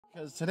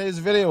Because today's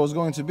video is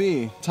going to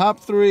be top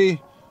 3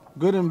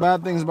 good and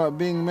bad things about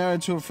being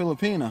married to a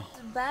Filipina.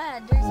 It's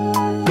bad.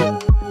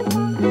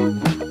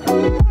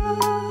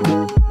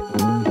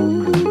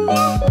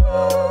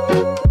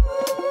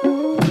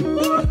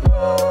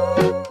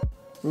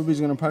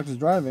 Ruby's gonna practice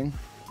driving,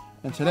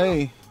 and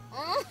today...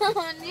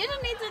 You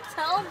don't need to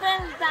tell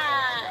them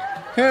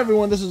that. Hey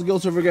everyone, this is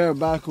Gilsar Vergara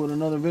back with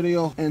another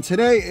video, and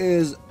today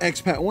is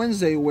Expat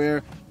Wednesday,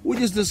 where we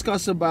just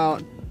discuss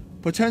about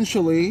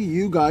potentially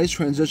you guys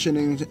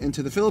transitioning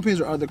into the Philippines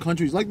or other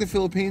countries like the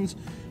Philippines,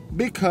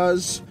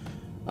 because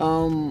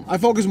I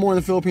focus more on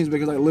the Philippines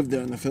because I live there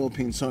in the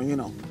Philippines, so you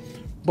know.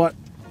 But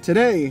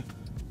today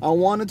I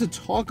wanted to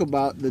talk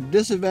about the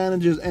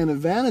disadvantages and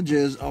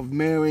advantages of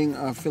marrying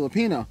a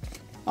Filipina.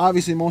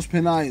 Obviously most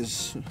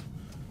Pinays,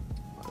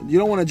 you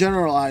don't want to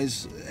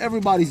generalize,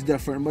 everybody's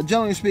different, but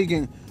generally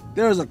speaking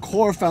there is a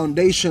core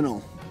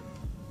foundational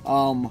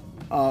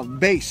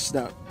base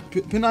that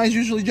Pinays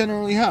usually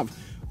generally have,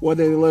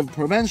 whether they live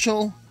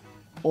provincial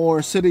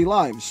or city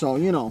lives. So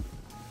you know,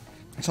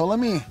 so let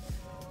me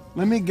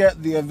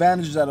get the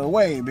advantages out of the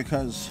way,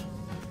 because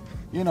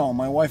you know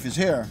my wife is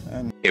here,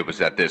 and it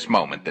was at this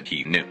moment that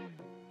he knew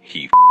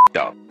he f***ed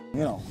up.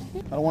 You know,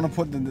 I don't want to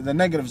put the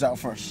negatives out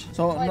first.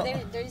 So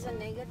Why, there's a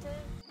negative?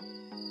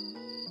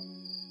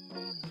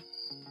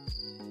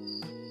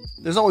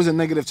 There's always a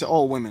negative to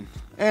all women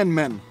and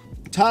men.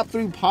 Top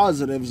 3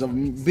 positives of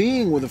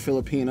being with a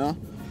Filipina.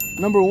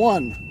 Number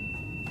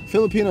 1,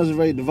 Filipinos are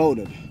very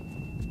devoted.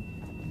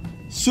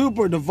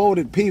 Super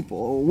devoted people,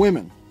 or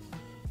women.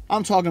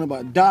 I'm talking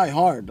about die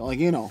hard, like,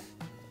 you know,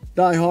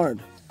 die hard,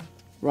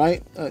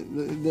 right?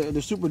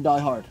 They're super die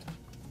hard.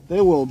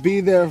 They will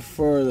be there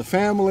for the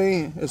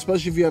family,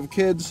 especially if you have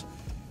kids.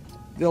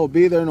 They'll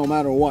be there no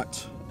matter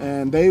what,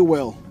 and they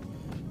will.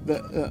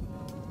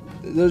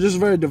 They're just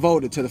very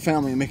devoted to the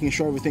family and making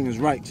sure everything is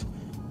right.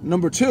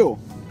 Number 2,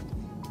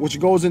 which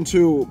goes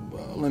into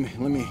let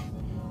me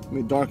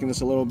darken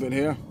this a little bit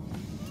here,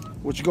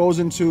 which goes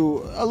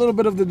into a little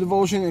bit of the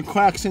devotion and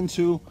cracks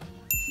into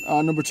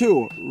number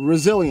 2,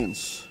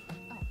 resilience.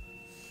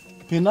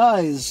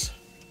 Pinays,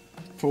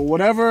 for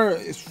whatever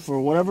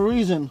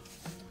reason,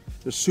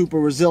 they're super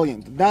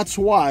resilient. That's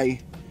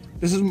why,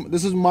 this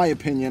is my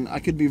opinion, I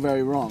could be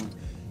very wrong.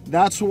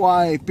 That's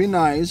why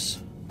Pinays,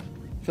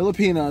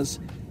 Filipinas,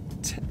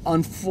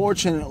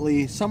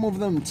 unfortunately, some of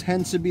them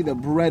tend to be the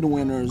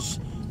breadwinners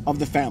of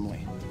the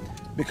family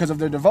because of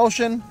their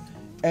devotion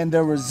and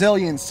their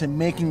resilience to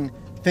making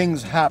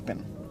things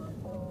happen.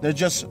 They're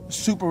just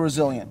super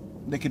resilient.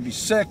 They could be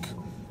sick,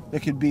 they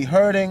could be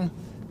hurting,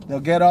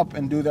 they'll get up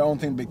and do their own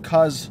thing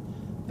because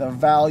the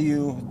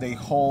value they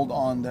hold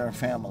on their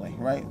family,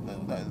 right?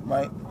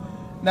 Right?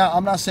 Now,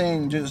 I'm not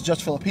saying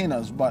just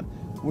Filipinas, but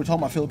we're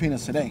talking about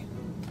Filipinas today.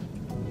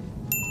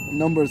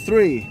 Number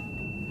 3,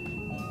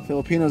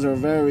 Filipinos are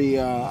very,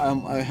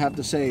 I have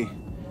to say,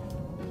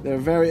 they're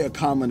very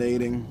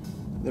accommodating.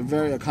 They're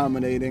very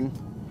accommodating,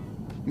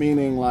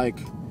 meaning like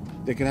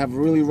they could have a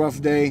really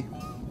rough day,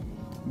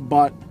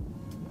 but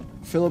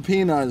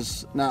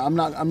Filipinas, now I'm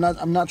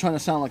not trying to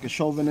sound like a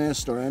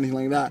chauvinist or anything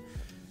like that.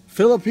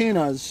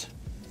 Filipinas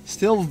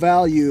still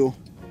value,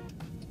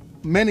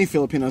 many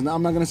Filipinos, now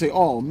I'm not going to say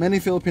all, many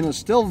Filipinos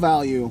still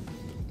value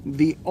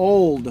the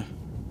old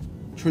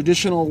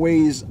traditional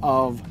ways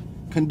of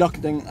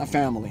conducting a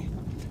family.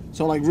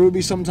 So like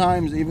Ruby,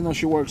 sometimes, even though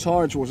she works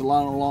hard, she works a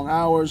lot of long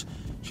hours,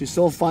 she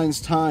still finds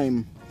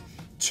time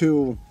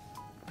to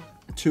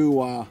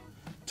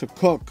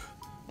cook,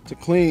 to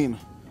clean,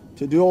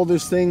 to do all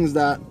these things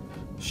that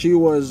she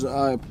was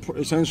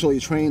essentially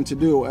trained to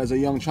do as a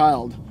young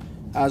child,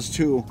 as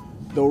to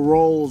the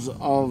roles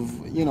of,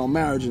 you know,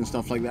 marriage and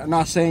stuff like that. I'm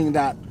not saying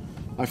that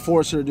I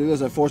forced her to do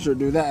this, I forced her to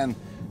do that, and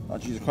oh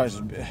Jesus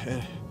Christ,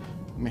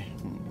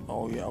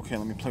 oh yeah, okay,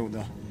 let me play with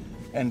the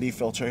ND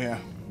filter here.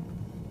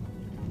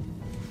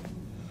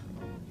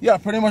 Yeah,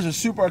 pretty much they're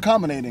super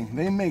accommodating.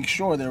 They make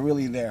sure they're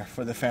really there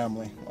for the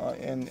family,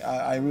 and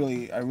I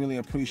really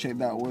appreciate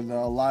that with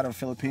a lot of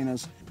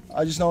Filipinas.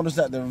 I just noticed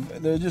that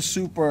they're just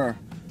super.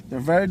 They're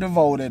very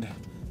devoted.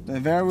 They're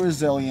very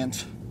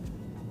resilient,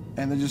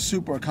 and they're just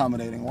super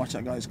accommodating. Watch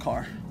that guy's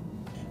car.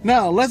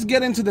 Now let's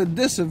get into the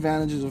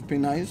disadvantages of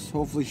Pinays.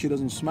 Hopefully she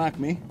doesn't smack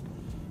me.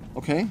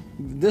 Okay,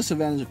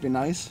 disadvantage of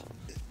Pinays.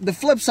 The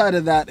flip side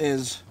of that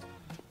is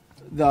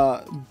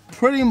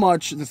pretty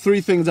much the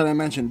 3 things that I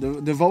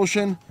mentioned: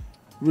 devotion,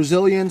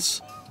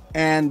 resilience,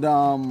 and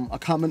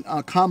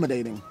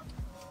accommodating,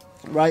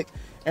 right?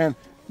 And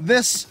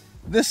this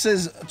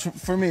is,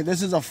 for me,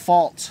 this is a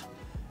fault.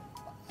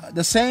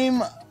 The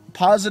same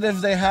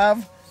positives they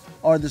have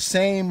are the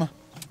same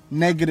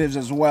negatives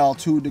as well,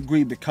 to a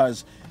degree,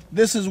 because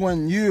this is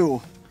when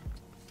you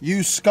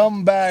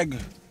scumbag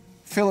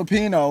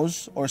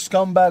Filipinos or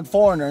scumbag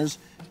foreigners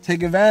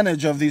take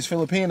advantage of these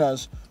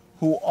Filipinas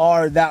who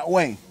are that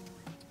way.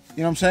 You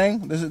know what I'm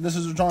saying? This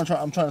is what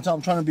I'm trying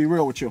to be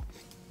real with you.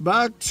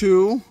 Back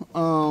to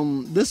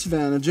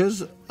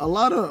disadvantages. A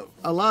lot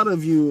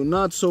of you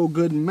not so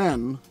good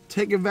men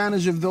take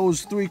advantage of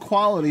those 3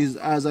 qualities,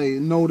 as I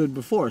stated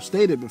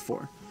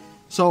before.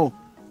 So,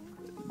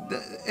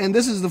 and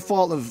this is the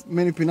fault of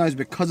many Pinoys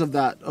because of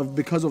that,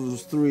 because of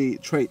those three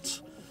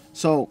traits.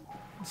 So,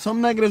 some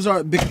negatives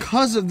are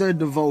because of their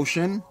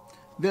devotion.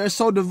 They're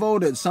so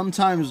devoted.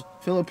 Sometimes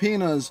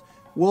Filipinas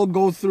will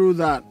go through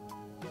that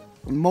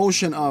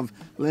motion of,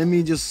 let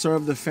me just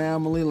serve the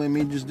family, let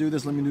me just do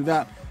this, let me do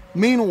that.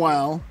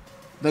 Meanwhile,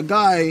 the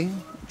guy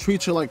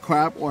treats her like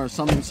crap, or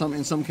in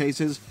some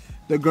cases,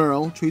 the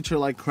girl treats her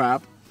like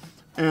crap,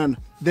 and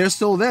they're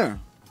still there.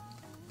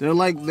 They are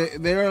like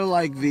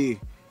the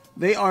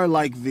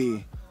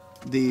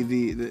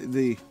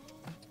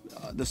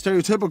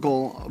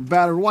stereotypical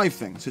battered wife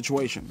thing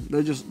situation.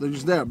 They're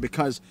just there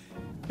because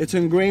it's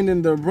ingrained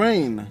in their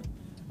brain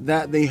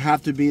that they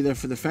have to be there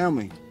for the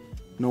family,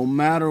 no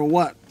matter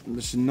what.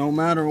 No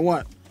matter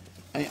what.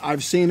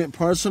 I've seen it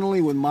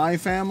personally with my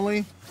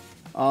family.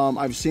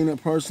 I've seen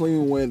it personally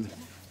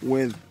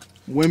with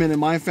women in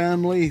my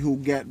family who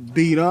get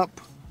beat up,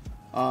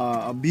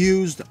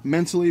 abused,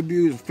 mentally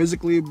abused,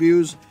 physically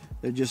abused.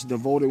 They're just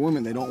devoted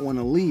women. They don't want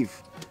to leave,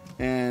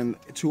 and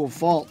to a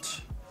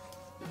fault.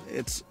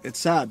 It's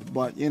sad,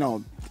 but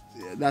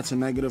that's a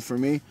negative for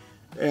me.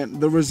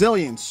 And the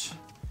resilience,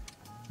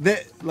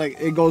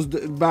 it goes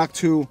back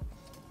to,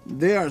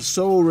 they are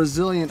so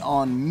resilient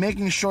on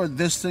making sure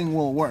this thing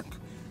will work,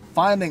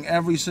 finding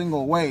every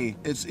single way.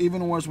 It's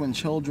even worse when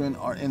children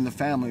are in the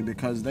family,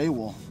 because they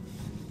will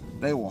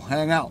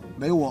hang out.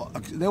 They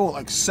will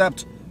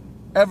accept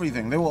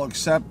everything. They will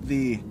accept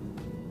the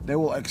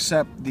marital,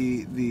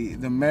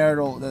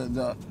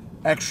 the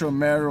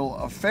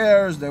extramarital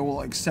affairs. They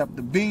will accept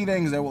the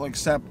beatings. They will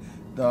accept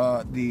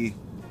the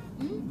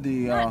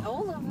Not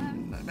all of them.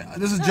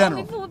 This is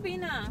general.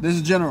 Filipina. This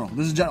is general.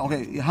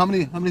 Okay, how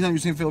many times have you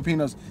seen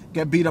Filipinas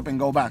get beat up and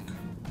go back?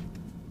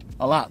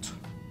 A lot.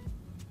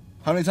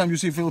 How many times you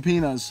see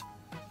Filipinas?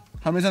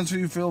 How many times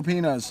you see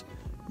Filipinas?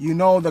 You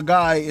know the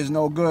guy is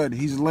no good.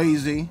 He's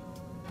lazy,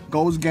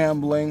 goes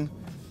gambling,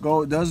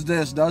 does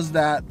this, does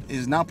that,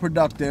 is not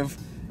productive,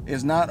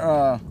 is not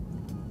a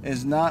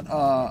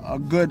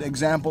good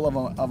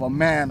example of a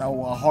man,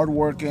 a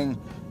hardworking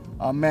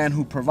man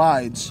who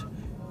provides.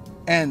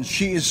 And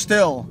she is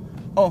still,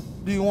 oh,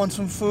 do you want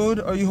some food?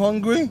 Are you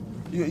hungry?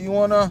 You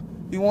wanna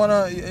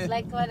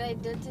Like what I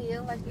do to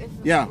you, like if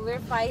Yeah. we're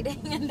fighting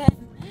and then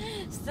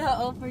still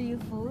offer you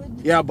food.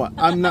 Yeah, but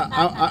I'm not.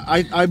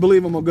 I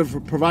believe I'm a good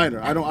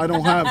provider. I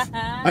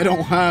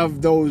don't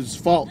have those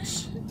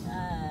faults.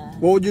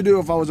 What would you do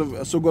if I was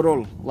a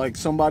sugorol, like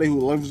somebody who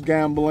loves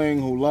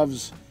gambling, who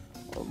loves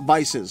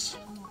vices?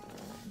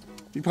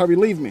 You'd probably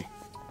leave me.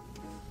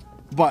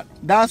 But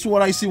that's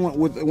what I see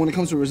when it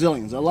comes to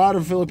resilience. A lot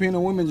of Filipino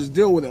women just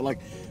deal with it like,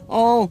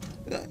 oh,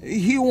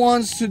 he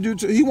wants to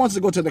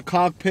go to the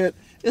cockpit.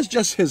 It's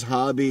just his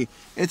hobby.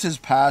 It's his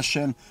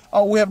passion.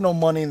 Oh, we have no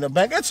money in the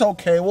bank. It's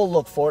okay. We'll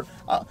look for it.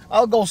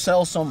 I'll go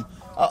sell some.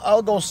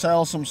 I'll go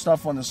sell some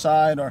stuff on the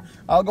side, or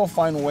I'll go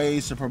find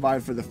ways to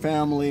provide for the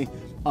family.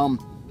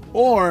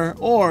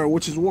 Or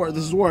which is worse.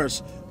 This is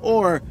worse.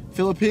 Or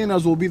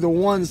Filipinos will be the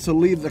ones to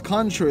leave the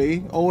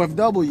country,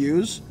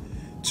 OFWs,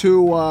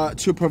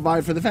 to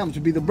provide for the family, to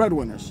be the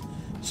breadwinners.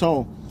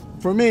 So,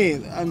 for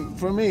me,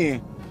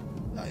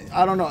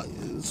 I don't know.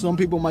 Some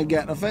people might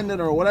get offended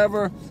or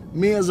whatever.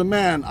 Me as a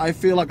man, I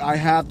feel like I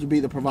have to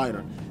be the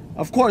provider.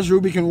 Of course,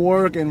 Ruby can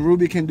work and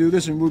Ruby can do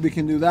this and Ruby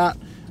can do that,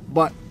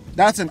 but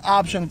that's an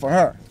option for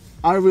her.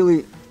 I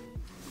really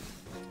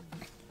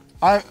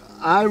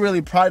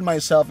pride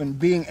myself in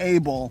being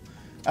able,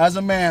 as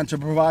a man, to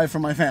provide for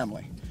my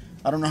family.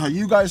 I don't know how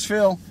you guys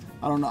feel.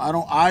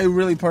 I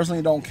really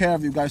personally don't care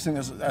if you guys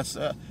think that's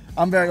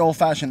I'm very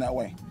old-fashioned that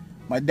way.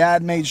 My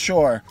dad made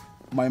sure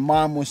my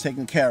mom was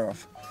taken care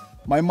of.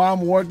 My mom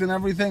worked and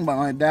everything, but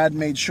my dad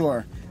made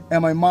sure.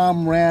 And my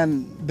mom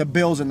ran the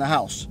bills in the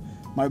house.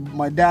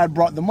 My dad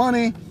brought the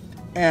money,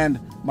 and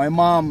my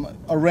mom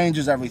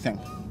arranges everything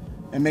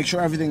and makes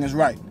sure everything is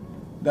right.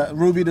 That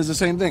Ruby does the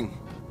same thing.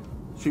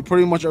 She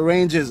pretty much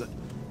arranges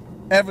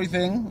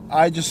everything.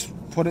 I just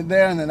put it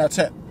there, and then that's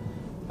it.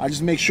 I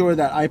just make sure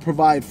that I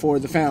provide for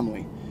the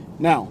family.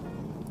 Now,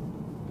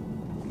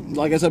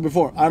 like I said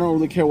before, I don't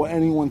really care what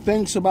anyone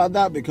thinks about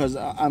that, because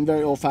I'm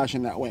very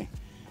old-fashioned that way.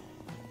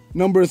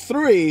 Number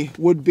 3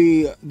 would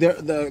be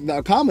the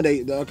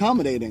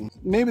accommodating.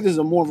 Maybe this is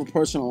more of a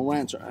personal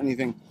rant or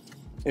anything.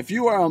 If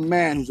you are a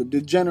man who's a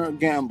degenerate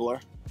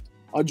gambler,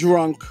 a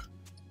drunk,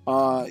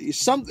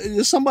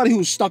 somebody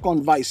who's stuck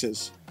on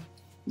vices,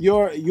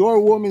 your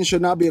woman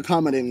should not be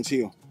accommodating to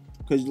you.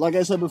 Because like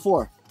I said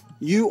before,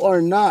 you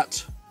are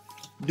not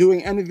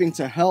doing anything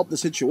to help the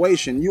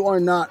situation. You are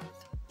not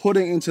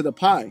putting into the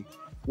pie.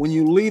 When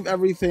you leave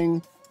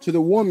everything to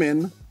the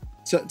woman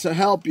to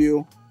help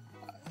you,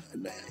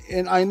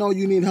 and I know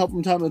you need help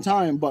from time to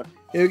time, but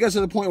if it gets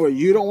to the point where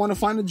you don't want to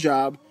find a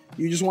job,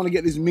 you just want to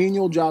get these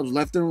menial jobs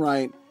left and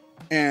right,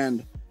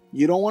 and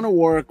you don't want to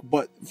work,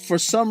 but for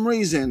some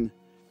reason,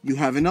 you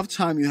have enough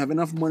time, you have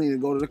enough money to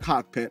go to the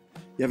cockpit,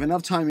 you have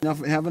enough time,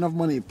 have enough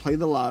money to play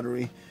the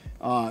lottery,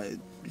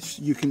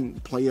 you can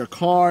play your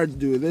cards,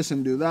 do this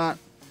and do that.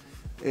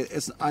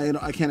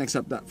 I can't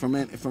accept that from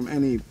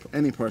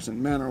any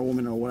person, man or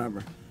woman or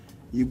whatever.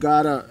 You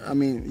gotta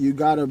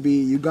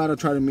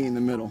try to meet in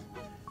the middle,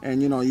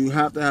 and you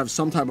have to have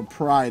some type of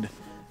pride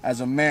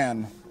as a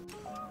man.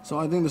 So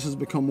I think this has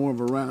become more of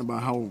a rant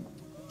about how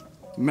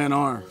men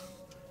are.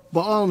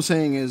 But all I'm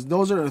saying is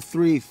those are the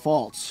 3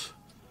 faults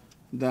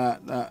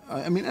that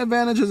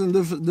advantages and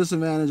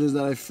disadvantages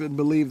that I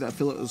believe that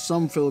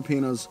some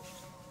Filipinos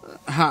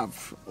have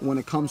when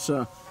it comes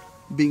to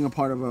being a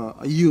part of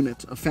a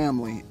unit, a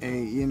family,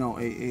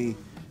 a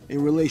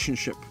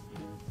relationship.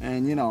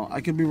 And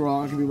I could be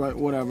wrong, I could be right,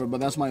 whatever, but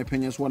that's my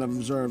opinion. It's what I've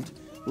observed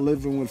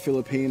living with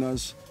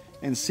Filipinas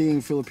and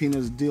seeing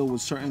Filipinas deal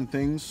with certain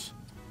things.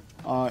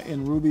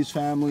 In Ruby's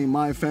family,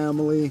 my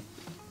family,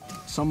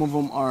 some of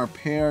them are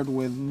paired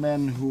with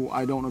men who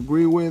I don't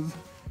agree with,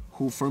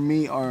 who for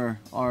me are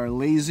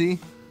lazy,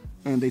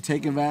 and they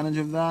take advantage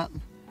of that,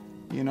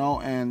 and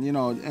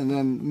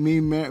then me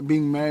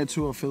being married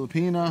to a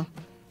Filipina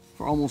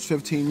for almost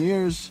 15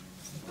 years,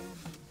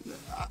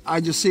 I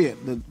just see it,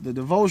 the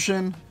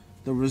devotion,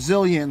 the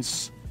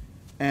resilience,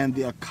 and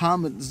the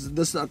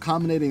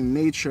accommodating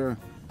nature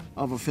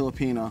of a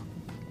Filipina.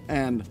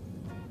 And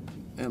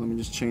let me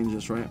just change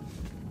this, right?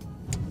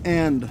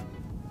 And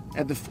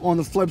on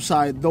the flip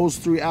side, those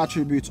 3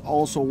 attributes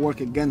also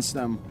work against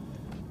them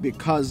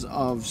because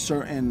of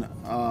certain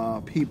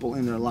people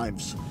in their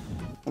lives.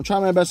 I'm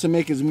trying my best to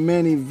make as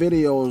many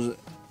videos.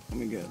 Let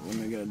me get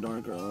it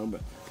darker a little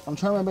bit. I'm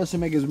trying my best to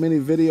make as many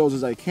videos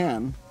as I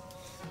can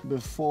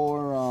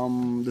before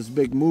this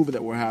big move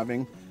that we're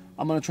having.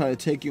 I'm gonna try to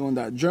take you on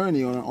that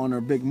journey on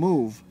our big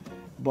move.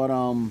 But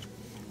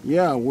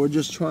yeah, we're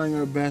just trying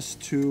our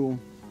best to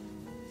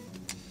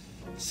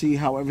see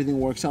how everything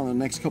works out in the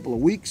next couple of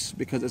weeks,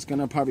 because it's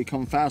gonna probably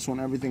come fast when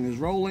everything is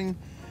rolling.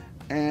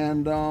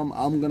 And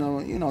I'm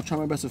gonna try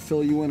my best to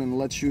fill you in and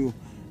let you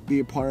be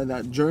a part of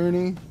that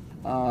journey.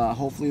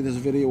 Hopefully this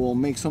video will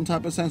make some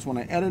type of sense when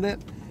I edit it,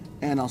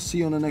 and I'll see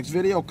you in the next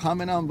video.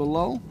 Comment down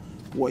below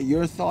what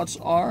your thoughts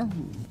are.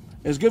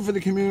 It's good for the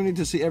community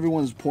to see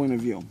everyone's point of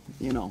view.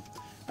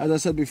 As I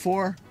said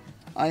before,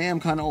 I am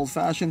kind of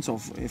old-fashioned, so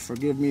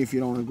forgive me if you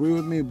don't agree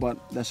with me, but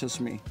that's just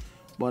me.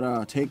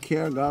 But take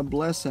care, God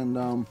bless,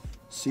 and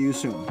see you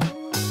soon.